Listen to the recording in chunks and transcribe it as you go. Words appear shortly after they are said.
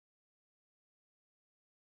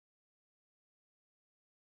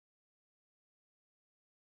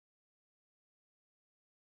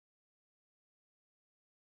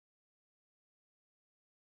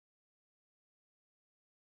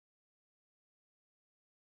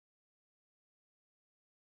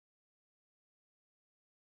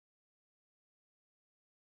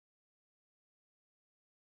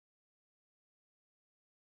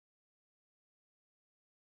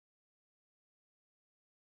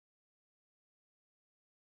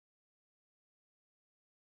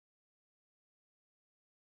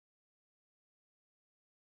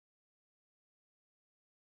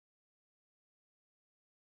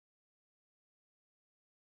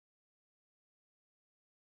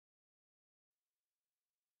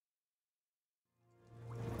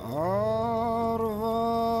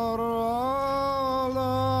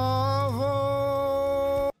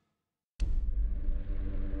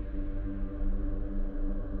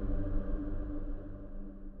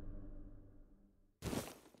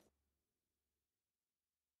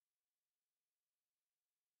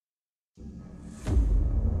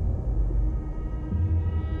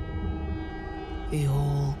The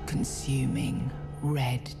all-consuming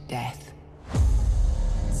Red Death.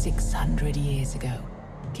 600 years ago,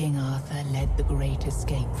 King Arthur led the Great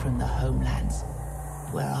Escape from the homelands,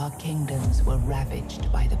 where our kingdoms were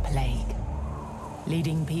ravaged by the plague.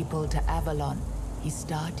 Leading people to Avalon, he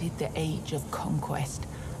started the Age of Conquest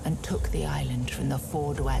and took the island from the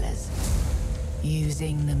Four Dwellers.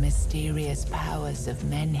 Using the mysterious powers of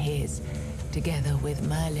Menhirs, together with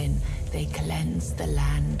Merlin, they cleansed the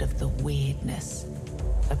land of the weirdness,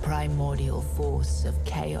 a primordial force of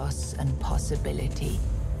chaos and possibility.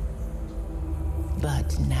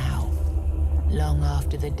 But now, long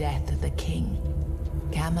after the death of the king,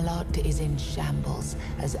 Camelot is in shambles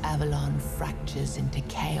as Avalon fractures into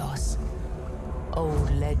chaos.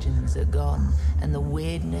 Old legends are gone, and the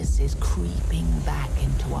weirdness is creeping back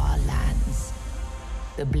into our lands.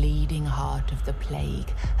 The bleeding heart of the plague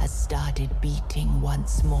has started beating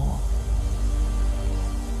once more,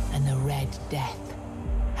 and the Red Death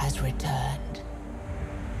has returned.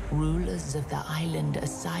 Rulers of the island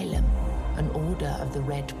asylum, an order of the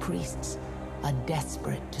Red Priests, are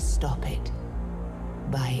desperate to stop it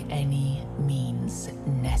by any means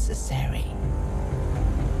necessary.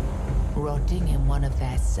 Rotting in one of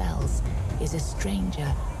their cells is a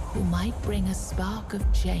stranger who might bring a spark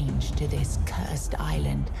of change to this cursed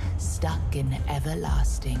island stuck in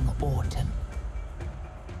everlasting autumn.